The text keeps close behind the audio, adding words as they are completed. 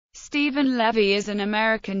Stephen Levy is an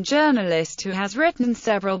American journalist who has written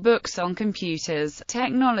several books on computers,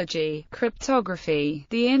 technology, cryptography,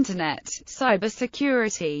 the Internet,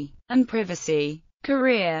 cybersecurity, and privacy.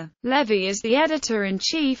 Career: Levy is the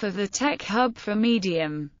editor-in-chief of the tech hub for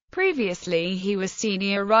Medium. Previously he was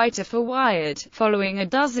senior writer for Wired, following a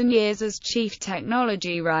dozen years as chief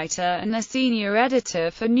technology writer and a senior editor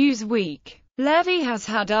for Newsweek. Levy has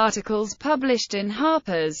had articles published in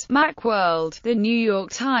Harper's, Macworld, The New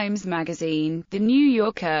York Times Magazine, The New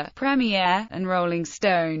Yorker, Premiere, and Rolling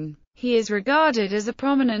Stone. He is regarded as a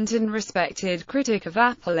prominent and respected critic of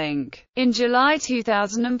Apple Inc. In July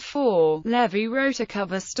 2004, Levy wrote a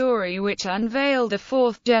cover story which unveiled the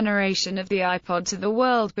fourth generation of the iPod to the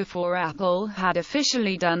world before Apple had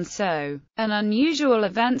officially done so. An unusual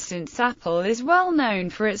event since Apple is well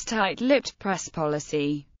known for its tight-lipped press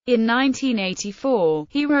policy. In 1984,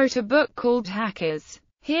 he wrote a book called Hackers,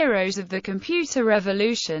 Heroes of the Computer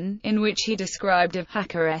Revolution, in which he described a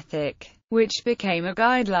hacker ethic, which became a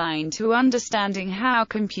guideline to understanding how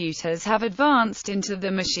computers have advanced into the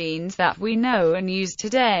machines that we know and use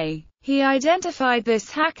today. He identified this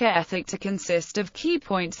hacker ethic to consist of key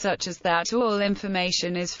points such as that all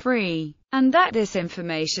information is free, and that this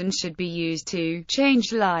information should be used to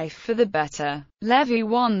change life for the better. Levy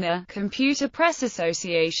won the Computer Press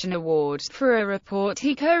Association Award for a report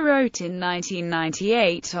he co-wrote in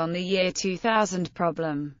 1998 on the year 2000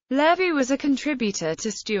 problem. Levy was a contributor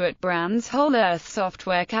to Stuart Brand's Whole Earth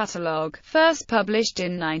software catalog, first published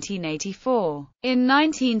in 1984. In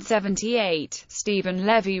 1978, Stephen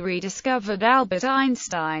Levy rediscovered Albert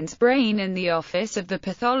Einstein's brain in the office of the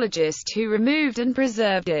pathologist who removed and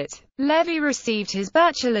preserved it. Levy received his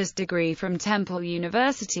bachelor's degree from Temple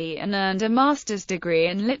University and earned a master's degree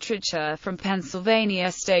in literature from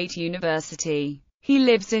Pennsylvania State University. He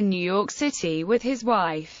lives in New York City with his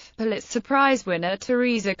wife, Pulitzer Prize winner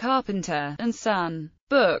Teresa Carpenter, and son.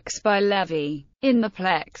 Books by Levy: In the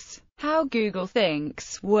Plex, How Google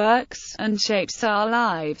Thinks, Works, and Shapes Our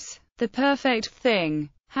Lives. The Perfect Thing,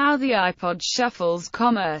 How the iPod Shuffles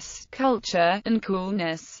Commerce, Culture, and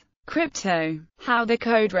Coolness. Crypto, How the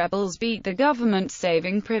Code Rebels Beat the Government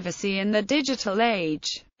Saving Privacy in the Digital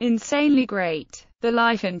Age. Insanely Great, The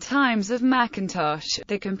Life and Times of Macintosh,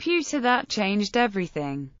 the Computer That Changed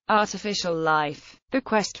Everything. Artificial Life, The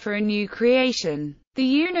Quest for a New Creation. The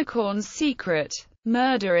Unicorn's Secret,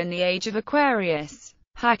 Murder in the Age of Aquarius.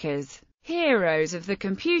 Hackers, Heroes of the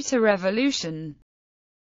Computer Revolution.